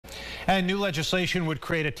And new legislation would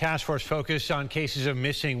create a task force focused on cases of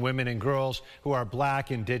missing women and girls who are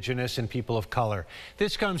black, indigenous, and people of color.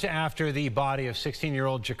 This comes after the body of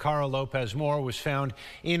 16-year-old Jakara Lopez Moore was found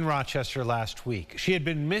in Rochester last week. She had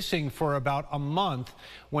been missing for about a month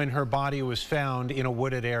when her body was found in a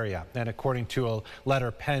wooded area. And according to a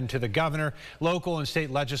letter penned to the governor, local and state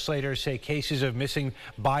legislators say cases of missing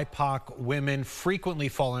BIPOC women frequently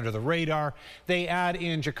fall under the radar. They add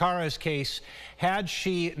in Jakara's case, had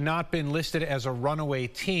she not been listed as a runaway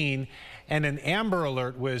teen and an Amber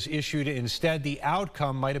Alert was issued instead, the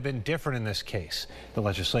outcome might have been different in this case. The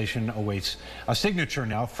legislation awaits a signature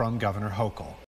now from Governor Hochul.